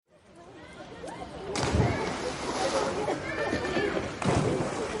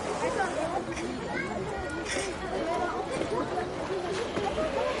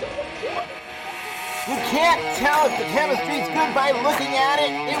can't tell if the chemistry's good by looking at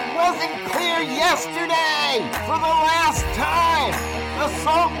it. It wasn't clear yesterday. For the last time, the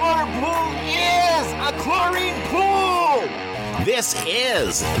saltwater pool is a chlorine pool. This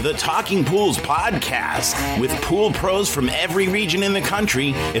is the Talking Pools podcast with pool pros from every region in the country.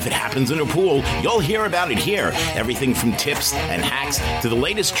 If it happens in a pool, you'll hear about it here. Everything from tips and hacks to the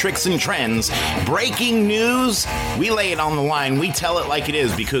latest tricks and trends. Breaking news, we lay it on the line. We tell it like it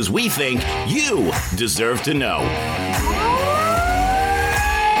is because we think you deserve to know.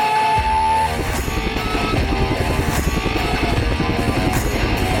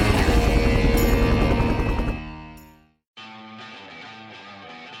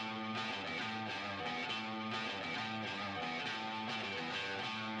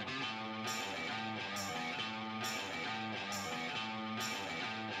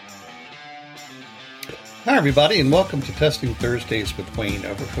 Hi, everybody, and welcome to Testing Thursdays with Wayne.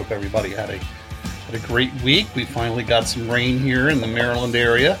 I hope everybody had a great week. We finally got some rain here in the Maryland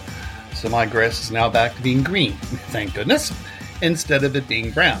area, so my grass is now back to being green, thank goodness, instead of it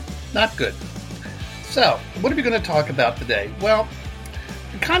being brown. Not good. So, what are we going to talk about today? Well,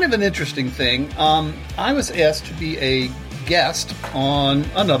 kind of an interesting thing. I was asked to be a guest on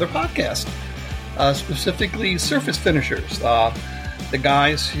another podcast, specifically Surface Finishers, the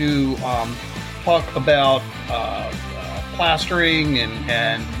guys who talk about plastering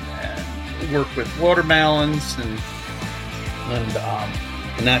and work with water balance and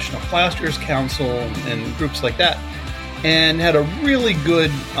the National Plasterers Council and groups like that, and had a really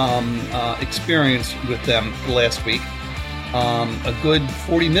good experience with them last week. A good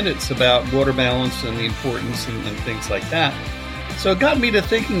 40 minutes about water balance and the importance and things like that. So it got me to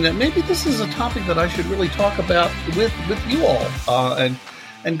thinking that maybe this is a topic that I should really talk about with you all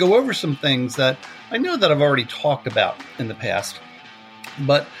and go over some things that I know that I've already talked about in the past.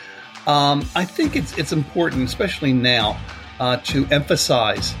 But I think it's important, especially now, to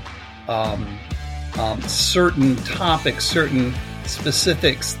emphasize certain topics, certain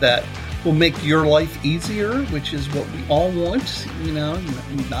specifics that will make your life easier, which is what we all want. You know,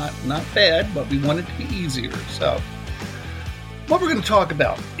 not bad, but we want it to be easier. So what we're going to talk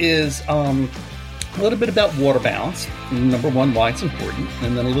about is a little bit about water balance, number one, why it's important,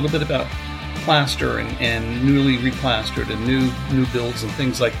 and then a little bit about plaster and newly replastered and new builds and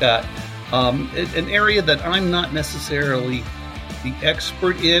things like that. An area that I'm not necessarily the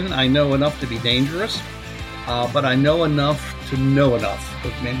expert in. I know enough to be dangerous, but I know enough to know enough.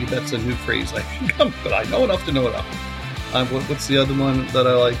 But maybe that's a new phrase I should come, but I know enough to know enough. What's the other one that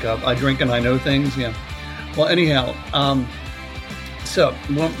I like? I drink and I know things. Yeah. Well, anyhow, so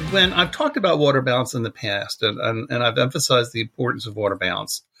when I've talked about water balance in the past, and I've emphasized the importance of water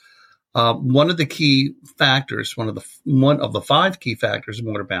balance, one of the key factors, one of the 5 key factors of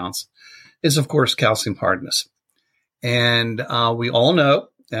water balance, is of course calcium hardness. And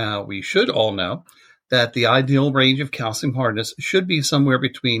we should all know that the ideal range of calcium hardness should be somewhere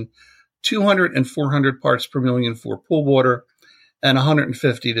between 200 and 400 parts per million for pool water, and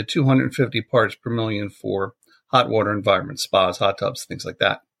 150 to 250 parts per million for hot water environments, spas, hot tubs, things like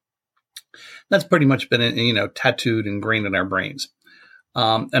that. That's pretty much been, tattooed and ingrained in our brains.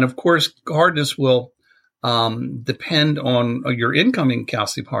 And of course, hardness will depend on your incoming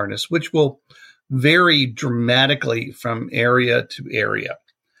calcium hardness, which will vary dramatically from area to area,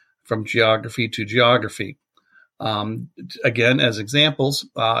 from geography to geography. Again, as examples,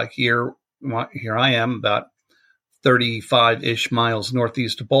 here I am about 35-ish miles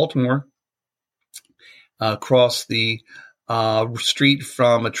northeast of Baltimore, across the street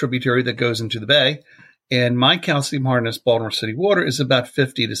from a tributary that goes into the bay. And my calcium hardness, Baltimore City water, is about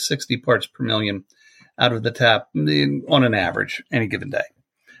 50 to 60 parts per million out of the tap on an average any given day.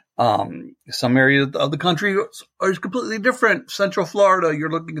 Some areas of the country are completely different. Central Florida, you're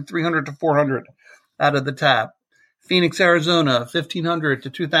looking at 300 to 400 out of the tap. Phoenix, Arizona, 1,500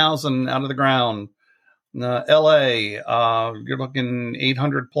 to 2,000 out of the ground. LA, you're looking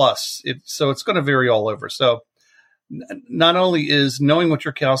 800 plus. So it's going to vary all over. So not only is knowing what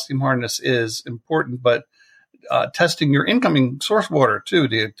your calcium hardness is important, but testing your incoming source water too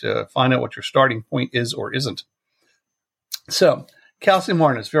to find out what your starting point is or isn't. So calcium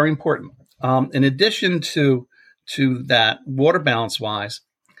hardness, very important. In addition to that, water balance wise,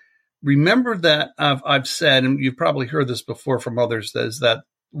 remember that I've said, and you've probably heard this before from others, is that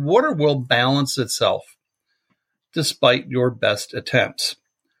water will balance itself despite your best attempts,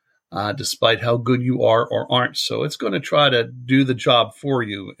 despite how good you are or aren't. So it's going to try to do the job for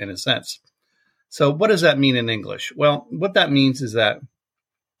you in a sense. So what does that mean in English? Well, what that means is that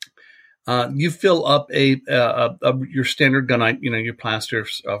you fill up your standard gunite, your plaster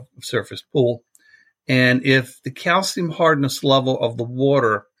surface pool, And if the calcium hardness level of the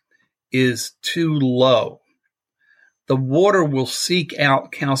water is too low, the water will seek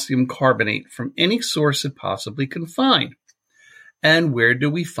out calcium carbonate from any source it possibly can find. And where do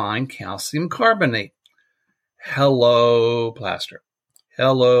we find calcium carbonate? Hello, plaster.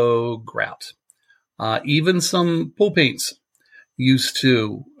 Hello, grout. Even some pool paints used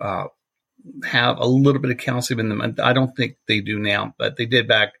to have a little bit of calcium in them. I don't think they do now, but they did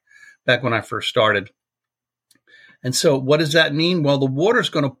back when I first started. And so what does that mean? Well, the water is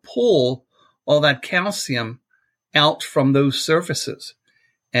going to pull all that calcium out from those surfaces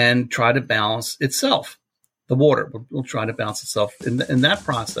and try to balance itself. The water will try to balance itself in that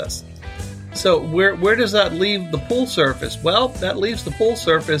process. So where does that leave the pool surface? Well, that leaves the pool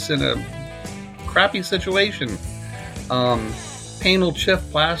surface in a crappy situation. Paint will chip,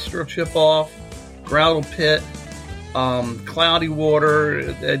 plaster will chip off, grout will pit, cloudy water.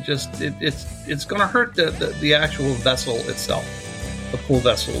 It's going to hurt the actual vessel itself, the pool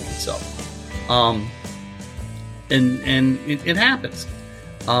vessel itself. And it happens.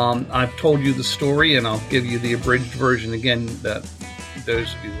 I've told you the story, and I'll give you the abridged version again, that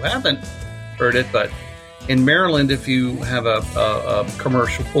those of you who haven't heard it. But in Maryland, if you have a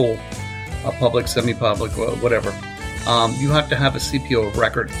commercial pool, a public, semi-public, whatever, you have to have a CPO of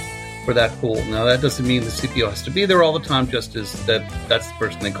record for that pool. Now, that doesn't mean the CPO has to be there all the time, just as that's the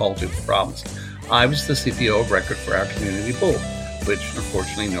person they call to for problems. I was the CPO of record for our community pool, which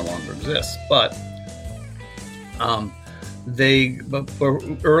unfortunately no longer exists. But for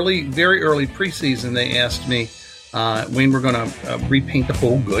very early preseason, they asked me, Wayne, we're going to repaint the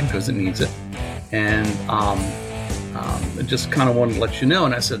pool good because it needs it. And I just kind of wanted to let you know.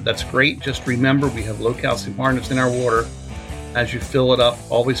 And I said, that's great. Just remember, we have low calcium hardness in our water. As you fill it up,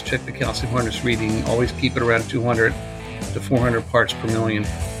 always check the calcium hardness reading. Always keep it around 200 to 400 parts per million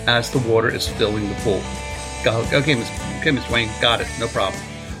as the water is filling the pool. Okay, Ms. Wayne, got it. No problem.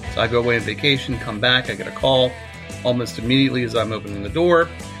 So I go away on vacation, come back. I get a call almost immediately as I'm opening the door.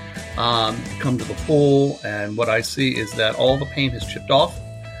 Come to the pool, and what I see is that all the paint has chipped off.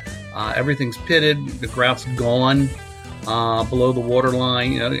 Everything's pitted. The grout's gone below the water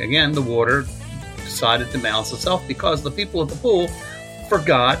line. Again, the water decided to balance itself because the people at the pool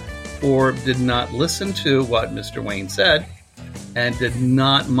forgot or did not listen to what Mr. Wayne said and did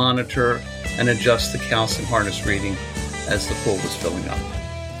not monitor and adjust the calcium hardness reading as the pool was filling up.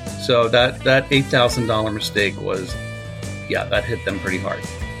 So that $8,000 mistake that hit them pretty hard.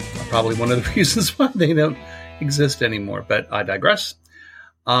 Probably one of the reasons why they don't exist anymore, but I digress.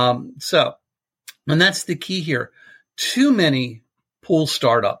 And that's the key here. Too many pool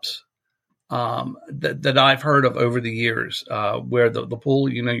startups that I've heard of over the years, where the pool,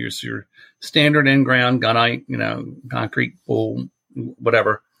 your standard in-ground gunite, concrete pool,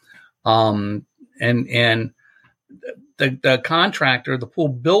 whatever, and the contractor, the pool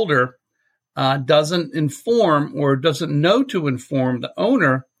builder, doesn't inform or doesn't know to inform the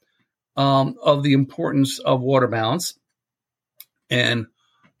owner of the importance of water balance and,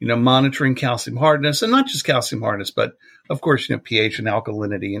 monitoring calcium hardness, and not just calcium hardness, but of course, pH and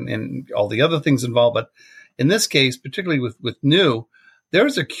alkalinity and all the other things involved. But in this case, particularly with new,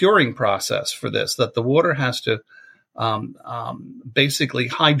 there's a curing process for this, that the water has to basically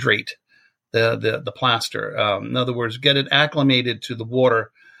hydrate the plaster. In other words, get it acclimated to the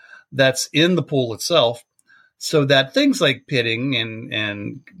water that's in the pool itself, so that things like pitting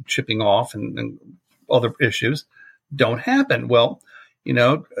and chipping off and other issues don't happen. Well,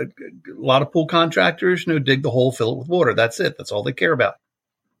 a lot of pool contractors, dig the hole, fill it with water. That's it. That's all they care about.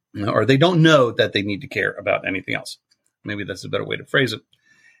 Or they don't know that they need to care about anything else. Maybe that's a better way to phrase it.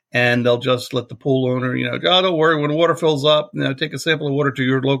 And they'll just let the pool owner, don't worry, when the water fills up, take a sample of water to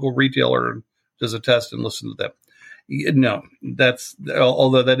your local retailer and does a test and listen to them. No,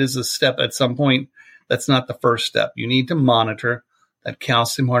 although that is a step at some point, that's not the first step. You need to monitor that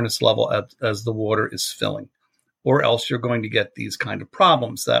calcium hardness level as the water is filling, or else you're going to get these kind of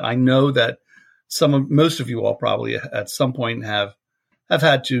problems that I know that most of you all probably at some point have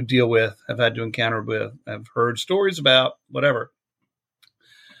had to deal with, have had to encounter with, have heard stories about, whatever.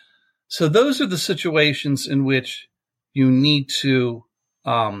 So those are the situations in which you need to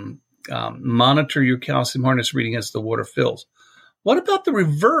monitor your calcium hardness reading as the water fills. What about the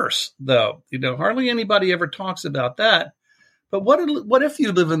reverse, though? Hardly anybody ever talks about that. But what if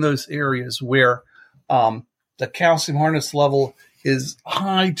you live in those areas where the calcium hardness level is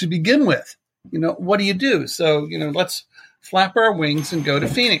high to begin with? What do you do? So, let's flap our wings and go to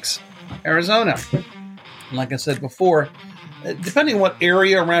Phoenix, Arizona. Like I said before, depending on what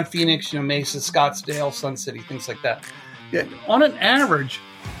area around Phoenix, Mesa, Scottsdale, Sun City, things like that. On an average,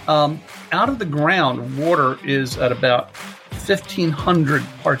 Out of the ground, water is at about 1,500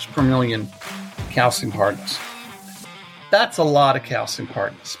 parts per million calcium hardness. That's a lot of calcium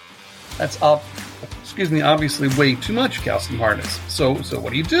hardness. That's obviously way too much calcium hardness. So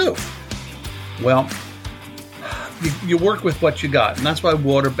what do? Well, you work with what you got, and that's why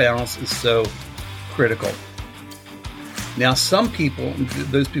water balance is so critical. Now, some people,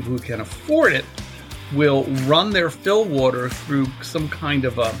 those people who can afford it, will run their fill water through some kind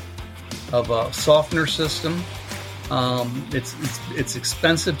of a softener system. It's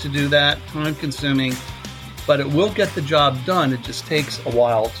expensive to do that, time consuming, but it will get the job done. It just takes a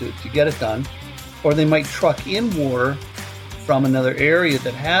while to get it done. Or they might truck in water from another area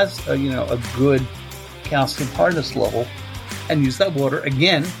that has a good calcium hardness level and use that water.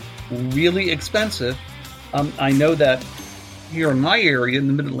 Again, really expensive. I know that here in my area, in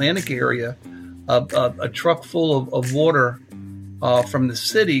the Mid-Atlantic area, a truck full of water from the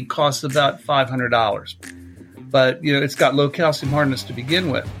city costs about $500. But, it's got low calcium hardness to begin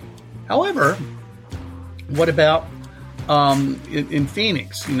with. However, what about in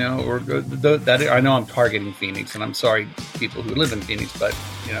Phoenix, or that I know I'm targeting Phoenix, and I'm sorry, people who live in Phoenix, but,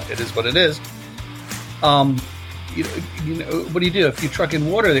 it is what it is. What do you do? If you truck in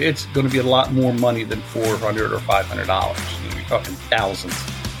water, it's going to be a lot more money than $400 or $500. You're talking thousands.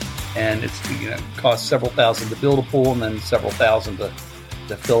 And it's costs several thousand to build a pool and then several thousand to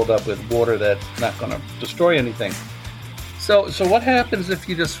fill it up with water that's not going to destroy anything. So what happens if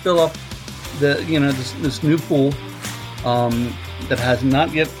you just fill up this new pool that has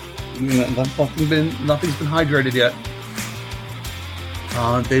not yet nothing's been hydrated yet?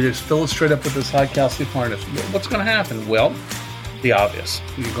 They just fill it straight up with this high calcium hardness. What's going to happen? Well, the obvious.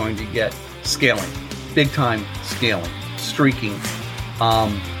 You're going to get scaling, big time scaling, streaking.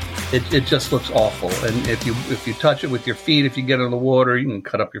 It just looks awful. And if you touch it with your feet, if you get in the water, you can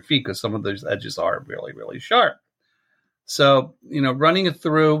cut up your feet because some of those edges are really, really sharp. So, running it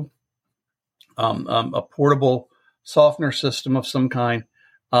through a portable softener system of some kind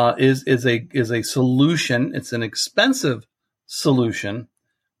is a solution. It's an expensive solution,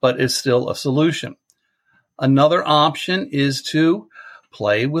 but is still a solution. Another option is to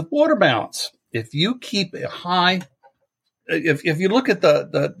play with water balance. If you keep a high, if you look at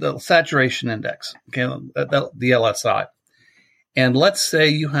the saturation index, okay, the LSI, and let's say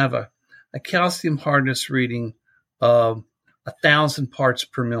you have a calcium hardness reading of 1,000 parts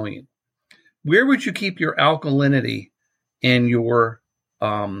per million, where would you keep your alkalinity and your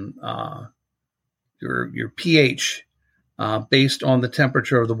pH based on the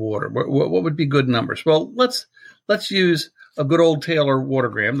temperature of the water? What would be good numbers? Well, let's use a good old Taylor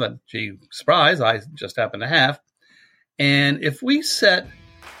watergram that, surprise, I just happen to have. And if we set,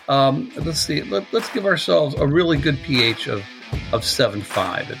 let's give ourselves a really good pH of 7.5.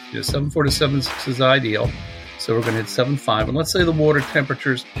 7.4 to 7.6 is ideal. So we're going to hit 7.5. And let's say the water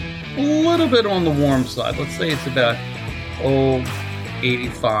temperature's a little bit on the warm side. Let's say it's about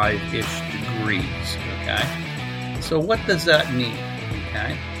 85-ish degrees. Okay. So what does that mean?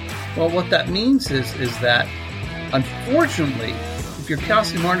 Okay. Well, what that means is that, unfortunately, if your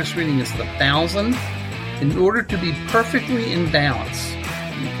calcium hardness reading is 1,000, in order to be perfectly in balance,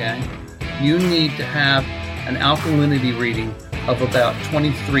 okay, you need to have an alkalinity reading of about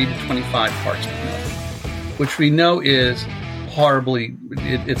 23 to 25 parts per million, which we know is horribly,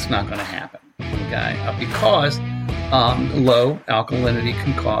 it's not going to happen, okay, because low alkalinity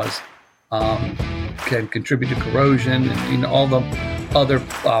can contribute to corrosion and all the other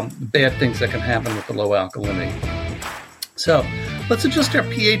bad things that can happen with the low alkalinity. So let's adjust our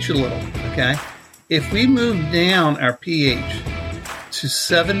pH a little, okay? If we move down our pH to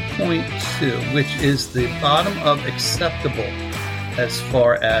 7.2, which is the bottom of acceptable as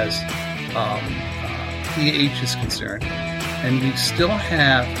far as pH is concerned, and we still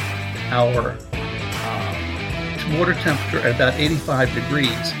have our water temperature at about 85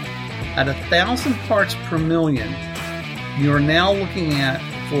 degrees, at 1,000 parts per million, you're now looking at,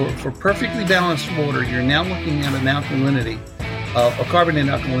 for perfectly balanced water, you're now looking at an alkalinity of a carbonate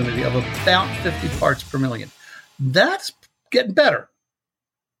alkalinity of about 50 parts per million. That's getting better.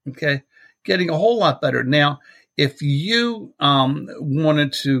 Okay. Getting a whole lot better. Now, if you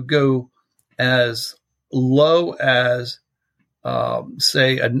wanted to go as low as,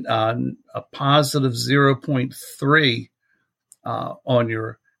 say, a positive 0.3 on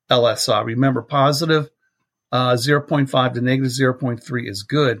your LSI, remember, positive 0.5 to negative 0.3 is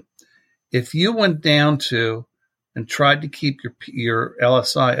good. If you went down to and tried to keep your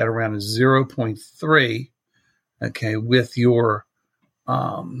LSI at around a 0.3, okay, with your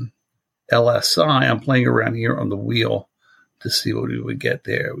LSI, I'm playing around here on the wheel to see what we would get.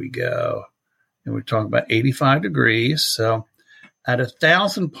 There we go. And we're talking about 85 degrees. So at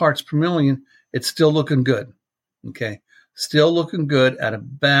 1,000 parts per million, it's still looking good. Okay. Still looking good at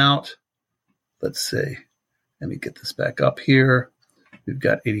about, let's see. Let me get this back up here. We've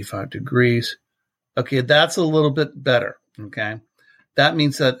got 85 degrees. Okay. That's a little bit better. Okay. That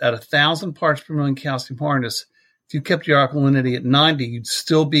means that at 1,000 parts per million calcium hardness, if you kept your alkalinity at 90, you'd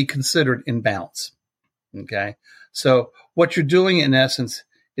still be considered in balance. Okay. So what you're doing in essence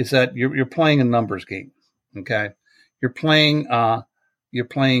is that you're playing a numbers game. Okay. You're playing, am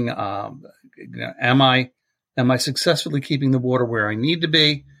I successfully keeping the water where I need to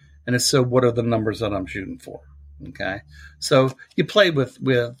be? And if so, what are the numbers that I'm shooting for? Okay. So you play with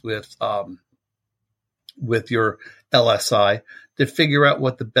your LSI to figure out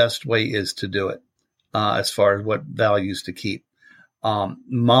what the best way is to do it, as far as what values to keep.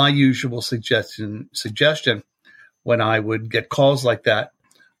 My usual suggestion when I would get calls like that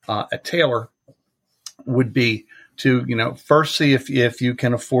at Taylor would be to, first see if you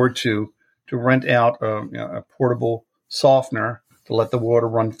can afford to rent out a portable softener to let the water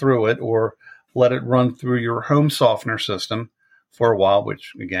run through it, or let it run through your home softener system for a while,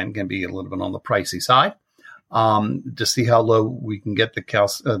 which again can be a little bit on the pricey side, to see how low we can get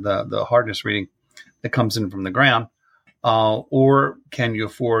the hardness reading that comes in from the ground. Or can you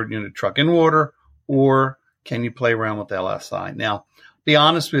afford to truck in water, or can you play around with LSI? Now, be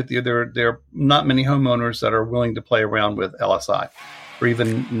honest with you, there are not many homeowners that are willing to play around with LSI or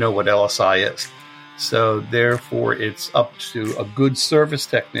even know what LSI is. So therefore, it's up to a good service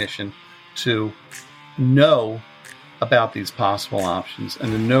technician to know about these possible options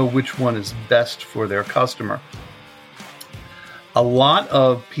and to know which one is best for their customer. A lot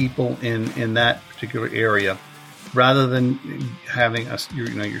of people in that particular area, rather than having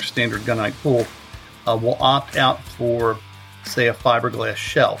your standard gunite pool, will opt out for, say, a fiberglass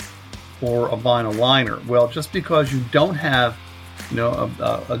shelf or a vinyl liner. Well, just because you don't have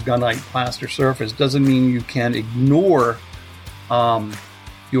a gunite plaster surface doesn't mean you can ignore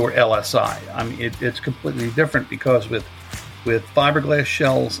your LSI. I mean, it's completely different, because with fiberglass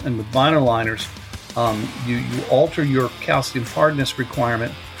shells and with vinyl liners, you alter your calcium hardness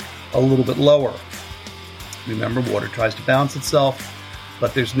requirement a little bit lower. Remember, water tries to balance itself,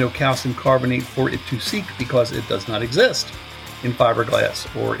 but there's no calcium carbonate for it to seek because it does not exist in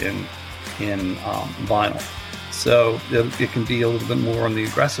fiberglass or in vinyl. So it can be a little bit more on the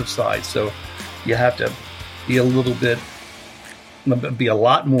aggressive side. So you have to be a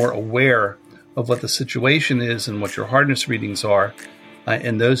lot more aware of what the situation is and what your hardness readings are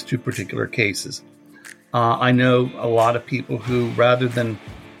in those two particular cases. I know a lot of people who, rather than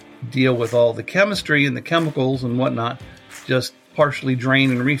deal with all the chemistry and the chemicals and whatnot, just partially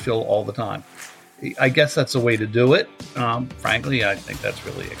drain and refill all the time. I guess that's a way to do it. Frankly, I think that's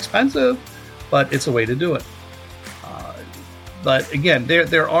really expensive, but it's a way to do it. But again,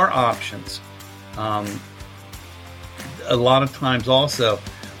 there are options. A lot of times also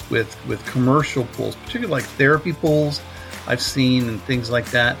with commercial pools, particularly like therapy pools I've seen and things like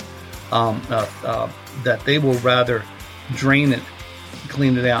that, that they will rather drain it,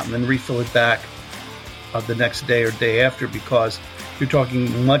 clean it out, and then refill it back the next day or day after, because you're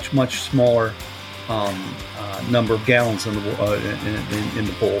talking much smaller number of gallons in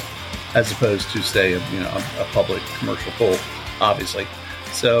the pool, as opposed to, say, a public commercial pool, obviously.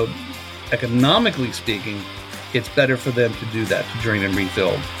 So economically speaking, it's better for them to do that, to drain and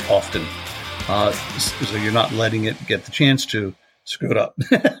refill often, so you're not letting it get the chance to screw it up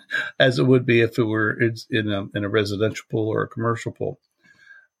as it would be if it were in a residential pool or a commercial pool.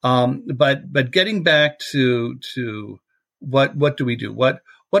 But getting back to what do we do? What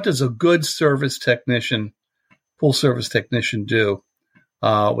does a good service technician, pool service technician, do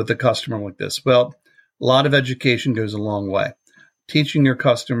with a customer like this? Well, a lot of education goes a long way. Teaching your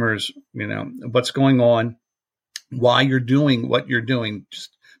customers, what's going on, why you're doing what you're doing,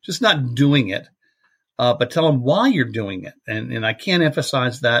 just not doing it, but tell them why you're doing it. And I can't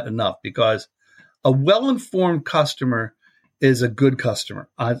emphasize that enough, because a well-informed customer is a good customer,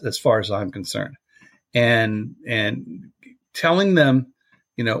 as far as I'm concerned. And telling them,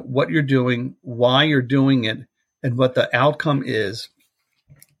 what you're doing, why you're doing it, and what the outcome is,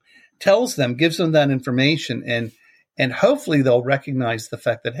 gives them that information, and hopefully they'll recognize the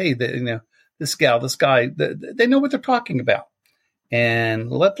fact that, hey, this guy, they know what they're talking about, and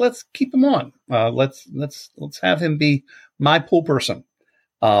let's keep him on. Let's have him be my pool person,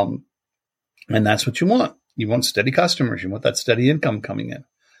 and that's what you want. You want steady customers. You want that steady income coming in.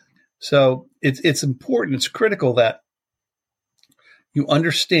 So it's important. It's critical that you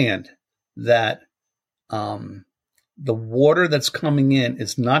understand that the water that's coming in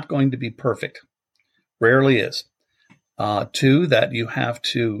is not going to be perfect. Rarely is. 2, that you have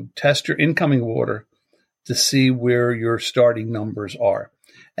to test your incoming water to see where your starting numbers are.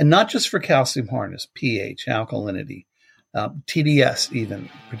 And not just for calcium hardness, pH, alkalinity, TDS even,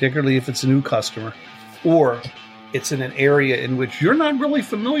 particularly if it's a new customer, or it's in an area in which you're not really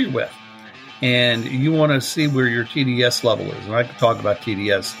familiar with. And you want to see where your TDS level is. And I could talk about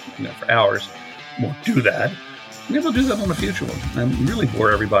TDS for hours. Won't do that. Maybe we'll do that on a future one. I really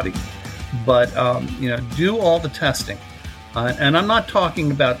bore everybody. But, do all the testing. And I'm not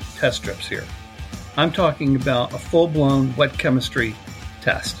talking about test strips here. I'm talking about a full-blown wet chemistry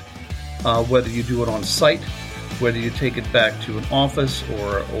test. Whether you do it on site, whether you take it back to an office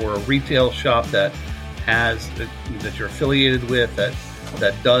or a retail shop that you're affiliated with,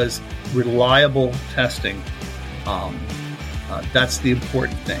 that does reliable testing. That's the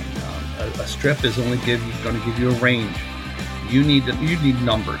important thing. A strip is only going to give you a range. You need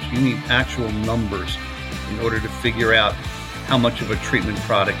numbers. You need actual numbers in order to figure out how much of a treatment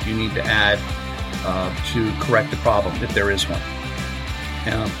product you need to add to correct the problem, if there is one.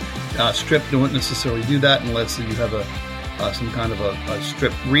 Strip don't necessarily do that unless you have some kind of a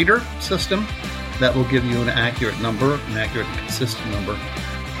strip reader system that will give you an accurate number, an accurate and consistent number.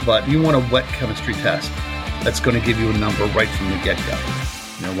 But you want a wet chemistry test that's going to give you a number right from the get-go.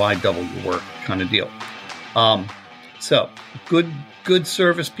 Why double your work kind of deal. So good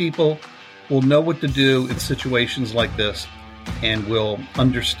service people will know what to do in situations like this and will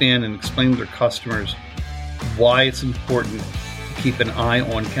understand and explain to their customers why it's important to keep an eye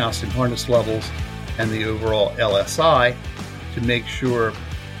on calcium hardness levels and the overall LSI to make sure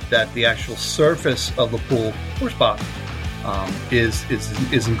that the actual surface of the pool or spa is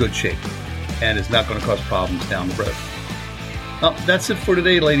in good shape and is not going to cause problems down the road. Well, that's it for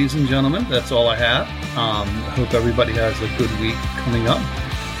today, ladies and gentlemen. That's all I have. I hope everybody has a good week coming up.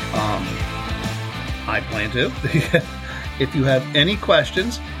 I plan to. If you have any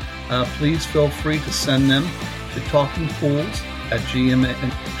questions, please feel free to send them to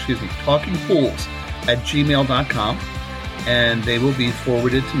talkingpools@gmail.com, and they will be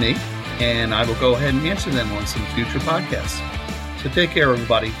forwarded to me, and I will go ahead and answer them on some future podcasts. So take care,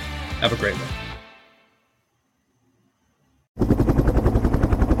 everybody. Have a great one.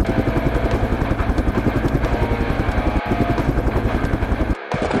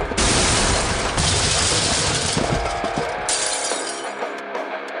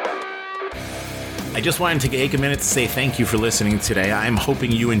 I just wanted to take a minute to say thank you for listening today. I'm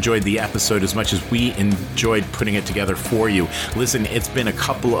hoping you enjoyed the episode as much as we enjoyed putting it together for you. Listen, it's been a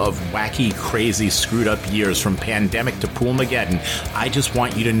couple of wacky, crazy, screwed up years from pandemic to Poolmageddon. I just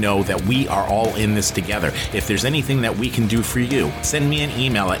want you to know that we are all in this together. If there's anything that we can do for you, send me an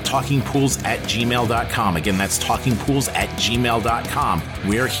email at talkingpools@gmail.com. Again, that's talkingpools@gmail.com.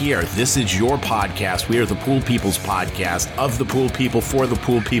 We're here. This is your podcast. We are the Pool People's podcast, of the Pool People, for the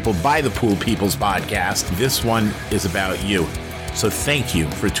Pool People, by the Pool People's podcast. This one is about you. So thank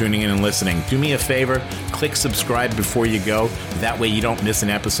you for tuning in and listening. Do me a favor, click subscribe before you go. That way you don't miss an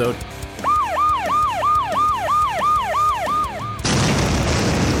episode.